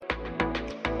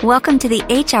Welcome to the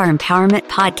HR Empowerment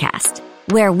Podcast,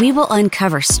 where we will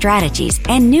uncover strategies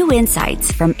and new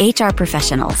insights from HR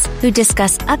professionals who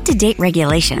discuss up-to-date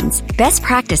regulations, best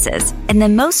practices, and the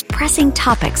most pressing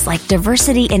topics like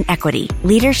diversity and equity,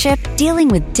 leadership, dealing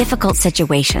with difficult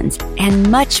situations,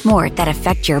 and much more that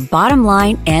affect your bottom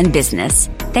line and business.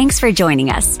 Thanks for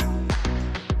joining us.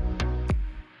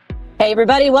 Hey,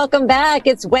 everybody. Welcome back.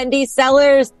 It's Wendy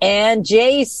Sellers and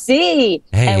JC. Hey.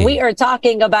 And we are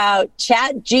talking about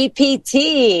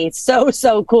ChatGPT.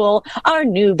 So cool. Our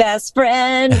new best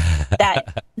friend.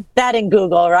 That in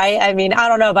Google, right? I mean, I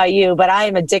don't know about you, but I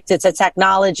am addicted to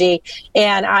technology.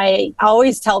 And I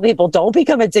always tell people, don't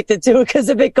become addicted to it, because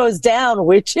if it goes down,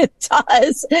 which it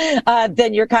does,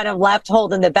 then you're kind of left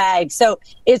holding the bag. So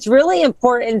it's really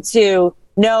important to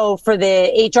know for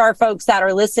the HR folks that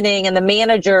are listening and the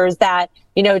managers that,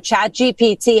 you know,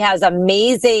 ChatGPT has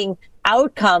amazing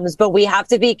outcomes, but we have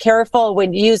to be careful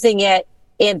when using it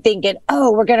and thinking,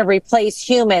 oh, we're going to replace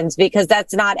humans, because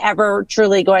that's not ever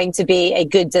truly going to be a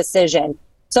good decision.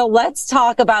 So let's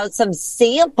talk about some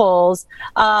samples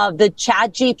of the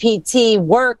ChatGPT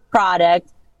work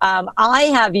product.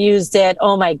 I have used it,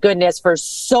 oh my goodness, for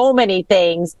so many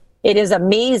things. It is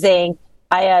amazing.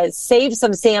 I saved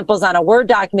some samples on a Word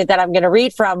document that I'm going to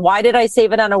read from. Why did I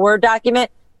save it on a Word document?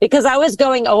 Because I was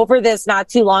going over this not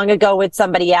too long ago with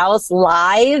somebody else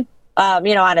live,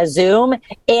 on a Zoom,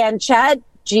 and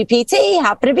ChatGPT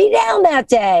happened to be down that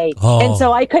day. Oh. And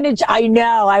so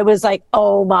I was like,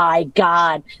 oh my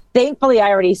God. Thankfully, I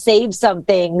already saved some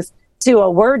things to a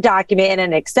Word document and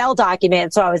an Excel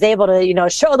document. So I was able to,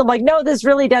 show them like, no, this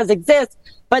really does exist.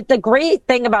 But the great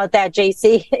thing about that,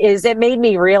 JC, is it made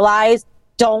me realize,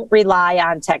 don't rely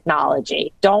on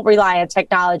technology. Don't rely on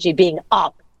technology being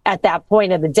up at that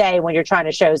point of the day when you're trying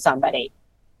to show somebody.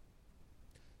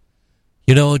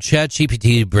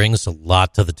 ChatGPT brings a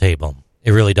lot to the table.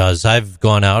 It really does. I've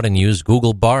gone out and used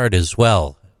Google Bard as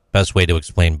well. Best way to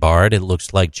explain Bard, it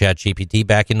looks like ChatGPT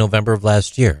back in November of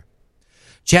last year.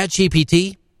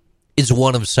 ChatGPT is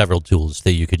one of several tools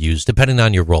that you could use depending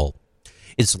on your role.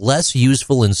 It's less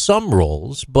useful in some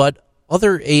roles, but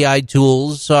other AI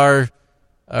tools are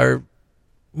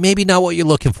maybe not what you're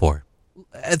looking for.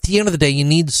 At the end of the day, you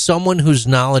need someone who's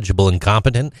knowledgeable and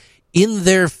competent in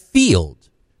their field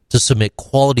to submit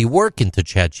quality work into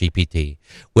ChatGPT.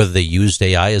 Whether they used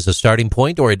AI as a starting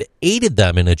point or it aided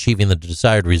them in achieving the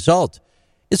desired result,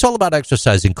 it's all about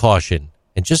exercising caution.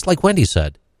 And just like Wendy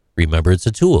said, remember it's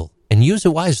a tool and use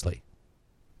it wisely.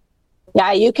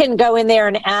 Yeah, you can go in there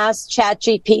and ask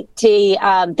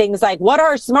ChatGPT things like, what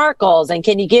are SMART goals? And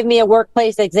can you give me a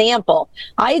workplace example?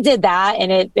 I did that, and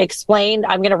it explained,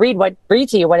 I'm going to read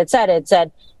to you what it said. It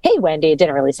said, hey, Wendy. It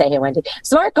didn't really say, hey, Wendy.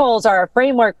 SMART goals are a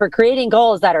framework for creating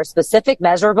goals that are specific,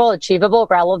 measurable, achievable,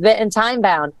 relevant, and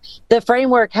time-bound. The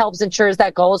framework helps ensures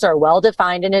that goals are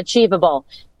well-defined and achievable,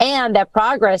 and that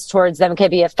progress towards them can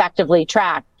be effectively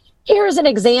tracked. Here's an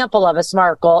example of a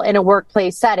SMART goal in a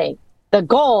workplace setting. The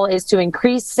goal is to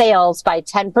increase sales by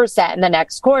 10% in the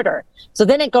next quarter. So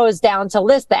then it goes down to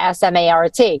list the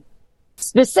SMART.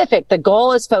 Specific, the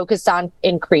goal is focused on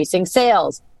increasing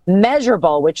sales.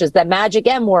 Measurable, which is the magic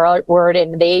M word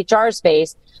in the HR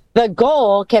space, the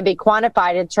goal can be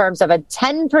quantified in terms of a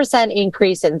 10%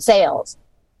 increase in sales.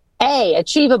 A,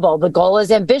 achievable, the goal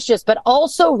is ambitious, but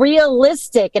also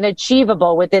realistic and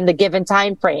achievable within the given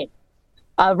time frame.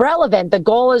 Relevant, the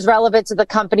goal is relevant to the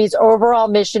company's overall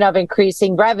mission of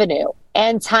increasing revenue.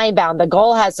 And time-bound, the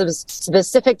goal has a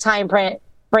specific time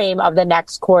frame of the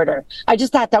next quarter. I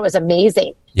just thought that was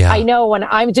amazing. Yeah. I know when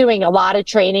I'm doing a lot of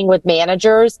training with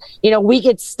managers, we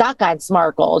get stuck on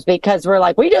SMART goals because we're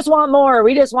like, we just want more,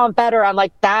 we just want better. I'm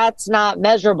like, that's not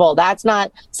measurable. That's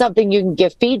not something you can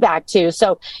give feedback to.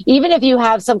 So even if you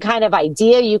have some kind of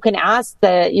idea, you can ask,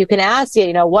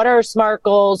 what are SMART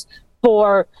goals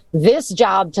for this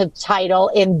job title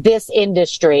in this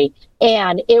industry,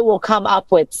 and it will come up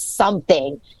with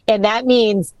something. And that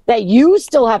means that you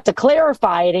still have to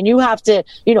clarify it and you have to,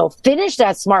 finish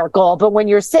that SMART goal. But when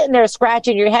you're sitting there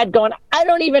scratching your head going, I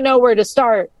don't even know where to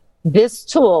start, this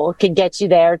tool can get you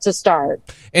there to start.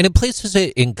 And it places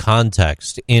it in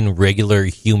context in regular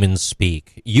human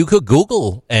speak. You could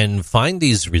Google and find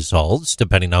these results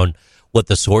depending on what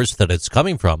the source that it's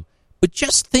coming from. But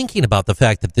just thinking about the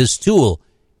fact that this tool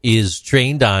is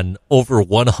trained on over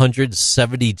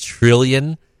 170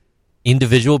 trillion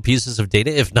individual pieces of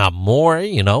data, if not more,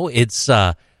 it's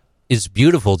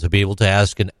beautiful to be able to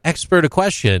ask an expert a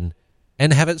question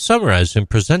and have it summarized and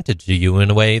presented to you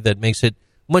in a way that makes it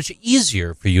much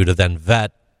easier for you to then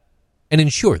vet and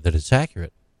ensure that it's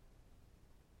accurate.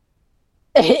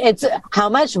 It's how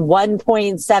much?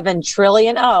 1.7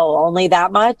 trillion. Oh, only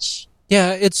that much?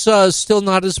 Yeah, it's still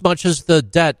not as much as the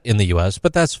debt in the U.S.,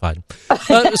 but that's fine.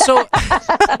 So,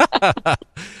 I've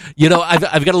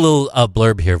got a little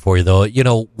blurb here for you,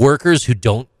 though. Workers who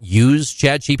don't use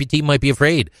ChatGPT might be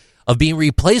afraid of being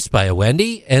replaced by a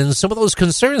Wendy, and some of those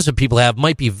concerns that people have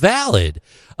might be valid.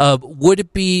 Would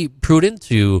it be prudent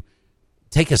to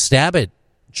take a stab at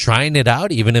trying it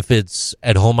out, even if it's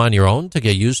at home on your own, to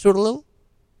get used to it a little?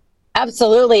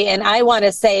 Absolutely. And I want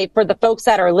to say for the folks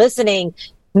that are listening,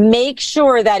 make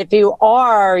sure that if you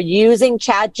are using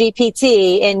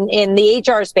ChatGPT in the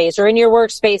HR space or in your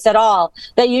workspace at all,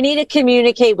 that you need to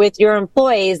communicate with your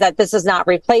employees that this is not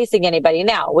replacing anybody.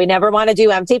 Now, we never want to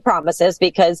do empty promises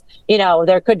because,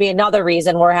 there could be another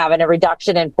reason we're having a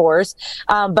reduction in force.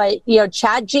 But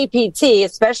ChatGPT,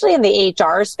 especially in the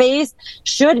HR space,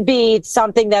 should be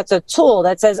something that's a tool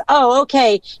that says, oh,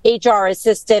 okay, HR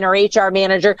assistant or HR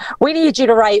manager, we need you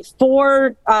to write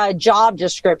 4 job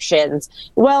descriptions.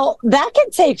 Well, that can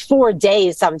take 4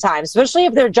 days sometimes, especially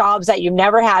if they're jobs that you've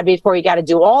never had before. You got to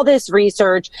do all this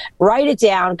research, write it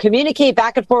down, communicate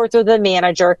back and forth with the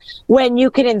manager, when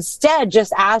you can instead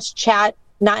just ask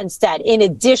in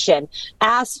addition,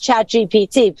 ask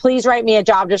ChatGPT, please write me a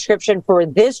job description for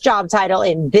this job title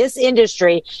in this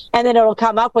industry, and then it'll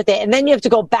come up with it. And then you have to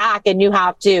go back and you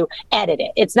have to edit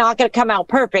it. It's not going to come out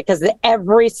perfect because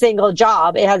every single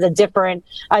job, it has a different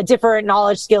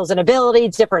knowledge, skills, and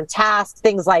abilities, different tasks,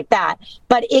 things like that.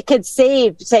 But it could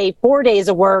save, say, 4 days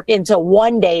of work into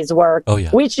 1 day's work,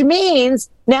 which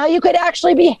means now you could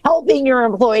actually be helping your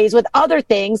employees with other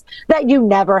things that you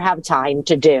never have time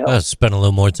to do. Spend a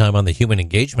little more time on the human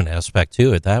engagement aspect,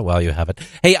 too, at that while you have it.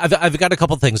 Hey, I've got a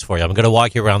couple things for you. I'm going to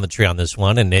walk you around the tree on this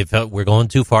one, and if we're going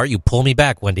too far, you pull me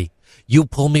back, Wendy. You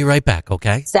pull me right back,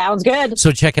 okay? Sounds good.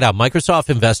 So check it out. Microsoft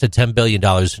invested $10 billion in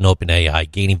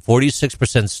OpenAI, gaining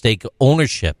 46% stake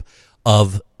ownership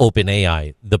of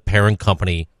OpenAI, the parent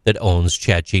company that owns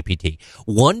ChatGPT.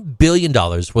 $1 billion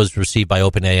was received by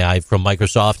OpenAI from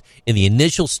Microsoft in the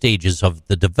initial stages of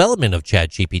the development of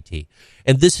ChatGPT.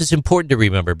 And this is important to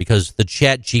remember because the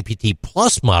ChatGPT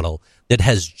Plus model that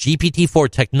has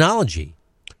GPT-4 technology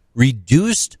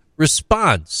reduced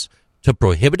response to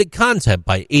prohibited content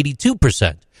by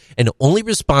 82% and only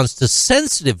responds to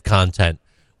sensitive content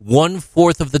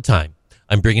 1/4 of the time.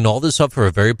 I'm bringing all this up for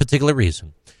a very particular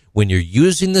reason. When you're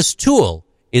using this tool,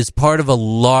 is part of a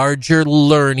larger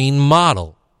learning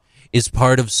model, is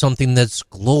part of something that's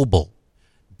global.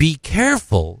 Be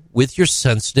careful with your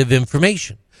sensitive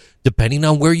information. Depending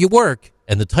on where you work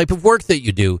and the type of work that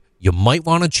you do, you might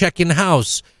want to check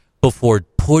in-house before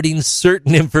putting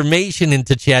certain information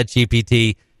into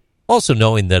ChatGPT, also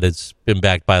knowing that it's been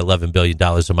backed by $11 billion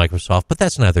of Microsoft, but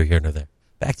that's neither here nor there.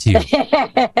 Back to you.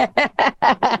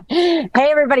 Hey,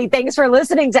 everybody. Thanks for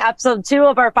listening to episode 2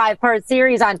 of our 5-part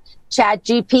series on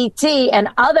ChatGPT and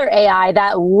other AI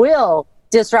that will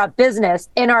disrupt business.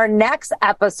 In our next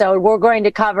episode, we're going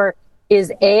to cover,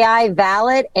 is AI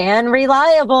valid and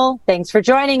reliable? Thanks for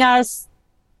joining us.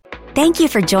 Thank you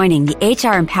for joining the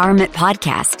HR Empowerment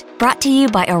Podcast, brought to you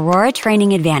by Aurora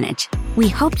Training Advantage. We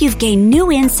hope you've gained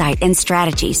new insight and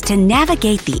strategies to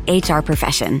navigate the HR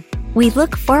profession. We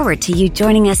look forward to you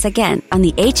joining us again on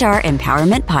the HR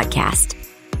Empowerment Podcast.